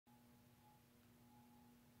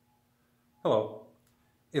Hello.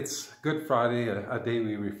 It's Good Friday, a day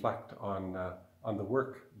we reflect on the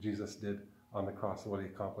work Jesus did on the cross and what he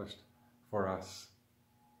accomplished for us.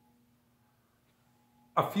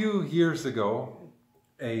 A few years ago,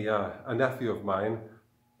 a nephew of mine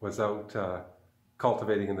was out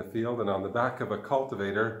cultivating in the field, and on the back of a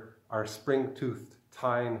cultivator are spring-toothed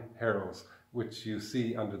tine harrows, which you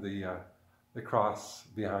see under the cross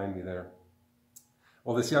behind me there.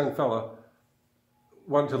 Well, this young fellow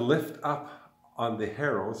wanted to lift up on the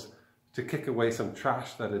harrows to kick away some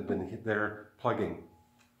trash that had been there plugging.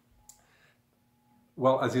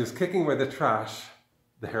 Well, as he was kicking away the trash,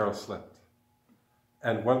 the harrow slipped.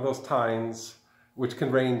 And one of those tines, which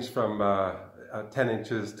can range from 10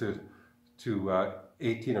 inches to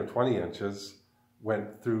 18 or 20 inches,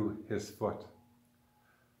 went through his foot.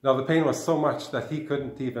 Now, the pain was so much that he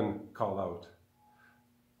couldn't even call out.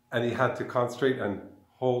 And he had to concentrate and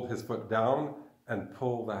hold his foot down and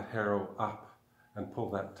pull that harrow up and pull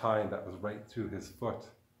that tine that was right through his foot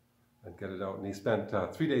and get it out. And he spent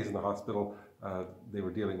 3 days in the hospital. They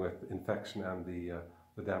were dealing with infection and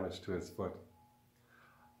the damage to his foot.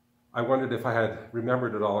 I wondered if I had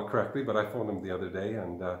remembered it all correctly, but I phoned him the other day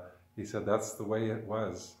and he said that's the way it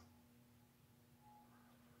was.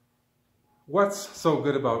 What's so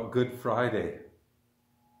good about Good Friday?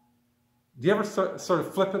 Do you ever sort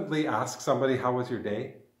of flippantly ask somebody, how was your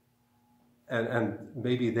day? And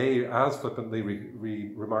maybe they as flippantly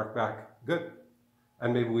remark back, good.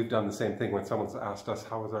 And maybe we've done the same thing when someone's asked us,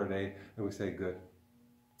 how was our day? And we say, good.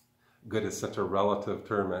 Good is such a relative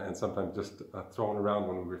term and sometimes just thrown around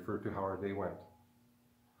when we refer to how our day went.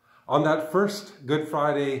 On that first Good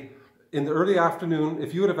Friday, in the early afternoon,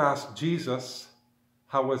 if you would have asked Jesus,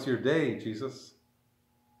 how was your day, Jesus?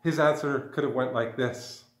 His answer could have went like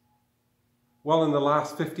this. Well, in the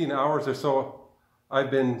last 15 hours or so, I've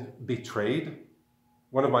been betrayed.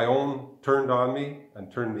 One of my own turned on me and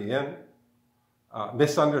turned me in.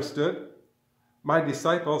 Misunderstood. My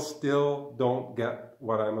disciples still don't get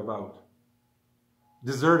what I'm about.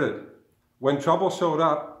 Deserted. When trouble showed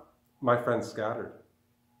up, my friends scattered.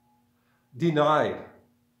 Denied.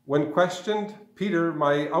 When questioned, Peter,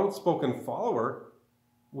 my outspoken follower,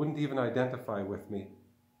 wouldn't even identify with me.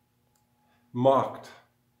 Mocked.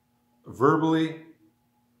 Verbally,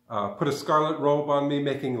 put a scarlet robe on me,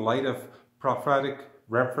 making light of prophetic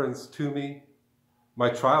reference to me. My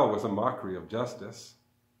trial was a mockery of justice.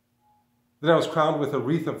 Then I was crowned with a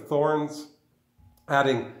wreath of thorns,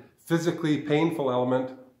 adding physically painful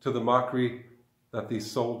element to the mockery that these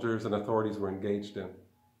soldiers and authorities were engaged in.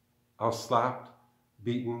 I was slapped,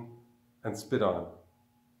 beaten, and spit on.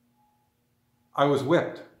 I was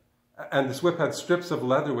whipped, and this whip had strips of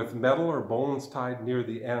leather with metal or bones tied near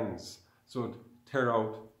the ends, so it would tear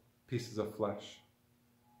out pieces of flesh.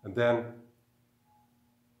 And then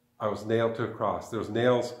I was nailed to a cross. There was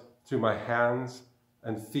nails through my hands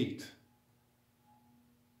and feet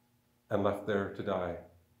and left there to die.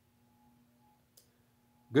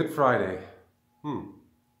 Good Friday.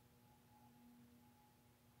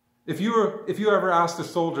 If you ever asked a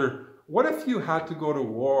soldier, what if you had to go to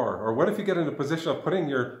war? Or what if you get in a position of putting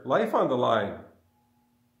your life on the line?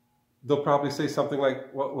 They'll probably say something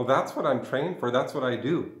like, well, that's what I'm trained for. That's what I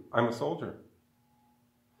do. I'm a soldier.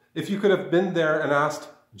 If you could have been there and asked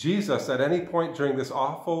Jesus at any point during this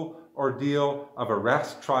awful ordeal of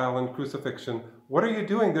arrest, trial, and crucifixion, what are you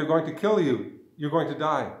doing? They're going to kill you. You're going to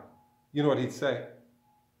die. You know what he'd say?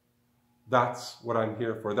 That's what I'm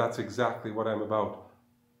here for. That's exactly what I'm about.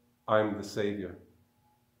 I'm the Savior.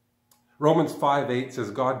 Romans 5:8 says,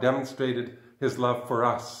 God demonstrated his love for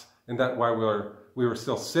us, and that while we were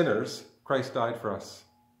still sinners, Christ died for us.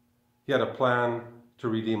 He had a plan to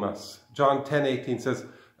redeem us. John 10:18 says,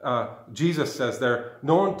 Jesus says there,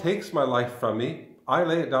 no one takes my life from me. I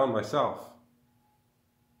lay it down myself.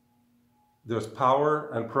 There's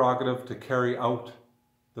power and prerogative to carry out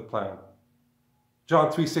the plan.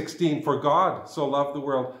 John 3:16, for God so loved the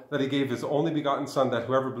world that he gave his only begotten Son, that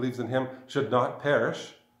whoever believes in him should not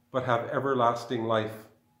perish, but have everlasting life.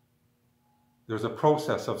 There's a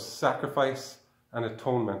process of sacrifice and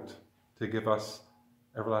atonement to give us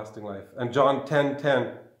everlasting life. And John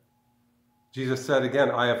 10:10, Jesus said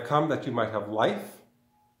again, I have come that you might have life,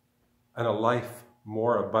 and a life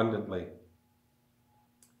more abundantly.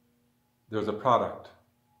 There's a product,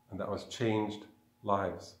 and that was changed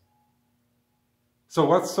lives. So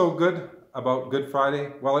what's so good about Good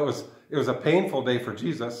Friday? Well, it was a painful day for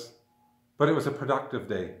Jesus, but it was a productive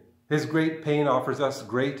day. His great pain offers us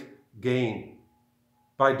great gain.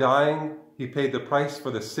 By dying, he paid the price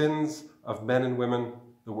for the sins of men and women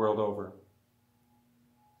the world over.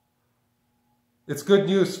 It's good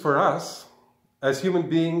news for us. As human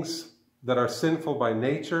beings, that are sinful by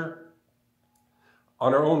nature.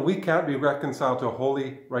 On our own, we can't be reconciled to a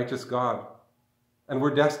holy, righteous God, and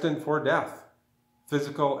we're destined for death,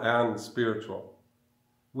 physical and spiritual.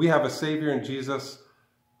 We have a Savior in Jesus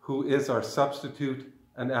who is our substitute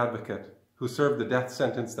and advocate, who served the death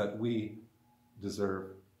sentence that we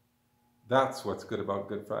deserve. That's what's good about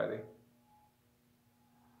Good Friday.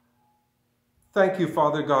 Thank you,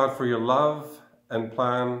 Father God, for your love and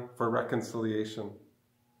plan for reconciliation.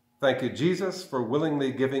 Thank you, Jesus, for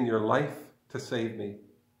willingly giving your life to save me.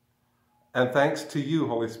 And thanks to you,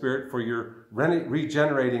 Holy Spirit, for your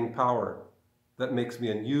regenerating power that makes me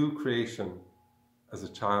a new creation as a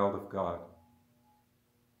child of God.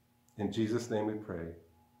 In Jesus' name we pray.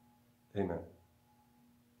 Amen.